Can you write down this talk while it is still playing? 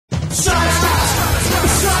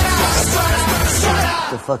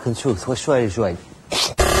The fucking truth. What's right is right.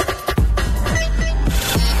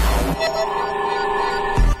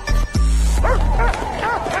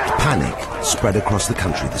 Panic spread across the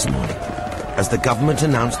country this morning as the government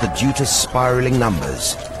announced that due to spiralling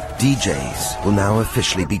numbers, DJs will now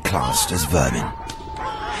officially be classed as vermin.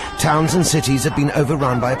 Towns and cities have been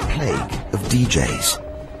overrun by a plague of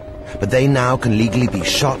DJs, but they now can legally be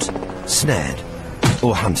shot, snared,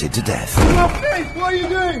 or hunted to death. What are you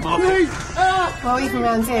doing? Please! Well, even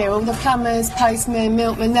around here, all the plumbers, postmen,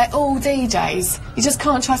 milkmen, they're all DJs. You just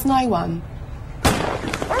can't trust no one.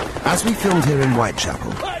 As we filmed here in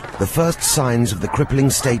Whitechapel, the first signs of the crippling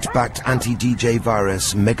state-backed anti-DJ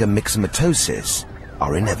virus megamyxomatosis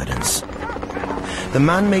are in evidence. The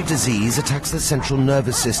man-made disease attacks the central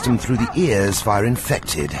nervous system through the ears via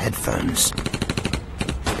infected headphones.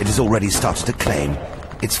 It has already started to claim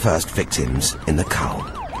its first victims in the cull.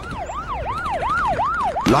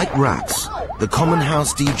 Like rats, the common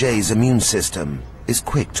house DJ's immune system is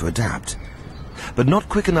quick to adapt, but not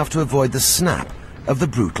quick enough to avoid the snap of the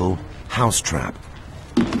brutal house trap.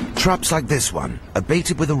 Traps like this one are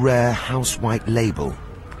baited with a rare house white label,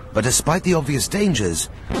 but despite the obvious dangers,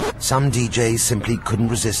 some DJs simply couldn't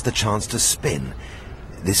resist the chance to spin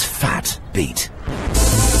this fat beat.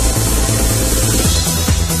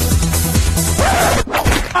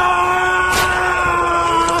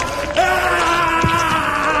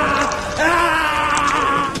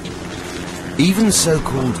 Even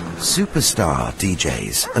so-called superstar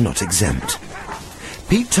DJs are not exempt.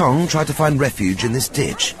 Tong tried to find refuge in this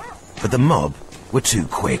ditch, but the mob were too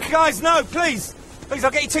quick. Guys, no, please! Please,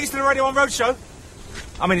 I'll get you tickets to the Radio 1 Roadshow.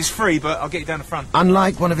 I mean, it's free, but I'll get you down the front.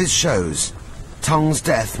 Unlike one of his shows, Tong's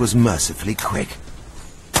death was mercifully quick.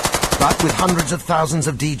 But with hundreds of thousands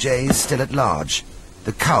of DJs still at large,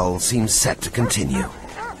 the cull seems set to continue.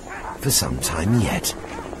 For some time yet.